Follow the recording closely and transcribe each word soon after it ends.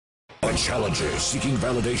A challenger seeking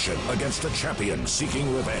validation against a champion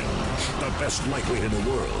seeking revenge. The best lightweight in the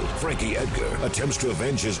world, Frankie Edgar, attempts to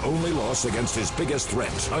avenge his only loss against his biggest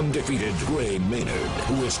threat, undefeated Maynard,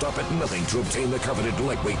 who will stop at nothing to obtain the coveted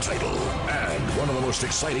lightweight title. And one of the most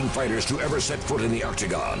exciting fighters to ever set foot in the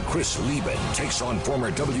octagon, Chris Lieben, takes on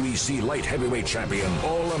former WEC light heavyweight champion,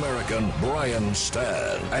 All-American Brian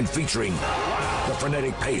Stann, and featuring the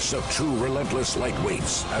frenetic pace of two relentless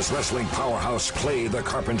lightweights as wrestling powerhouse Clay the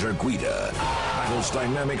Carpenter Guida battles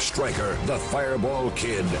dynamic striker, the Fireball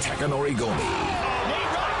Kid, Takanori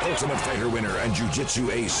Gomi. Ultimate Fighter winner and Jiu-Jitsu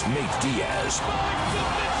ace Nate Diaz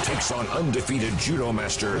takes on undefeated judo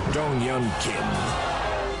master Dong Yun Kim.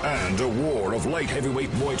 And a war of light heavyweight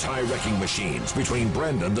Muay Thai wrecking machines between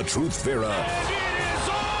Brandon the Truth Vera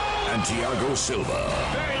and Thiago Silva.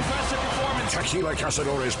 Very impressive performance. Tequila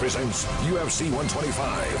Cazadores presents UFC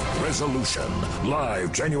 125 Resolution,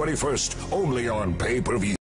 live January 1st, only on pay-per-view.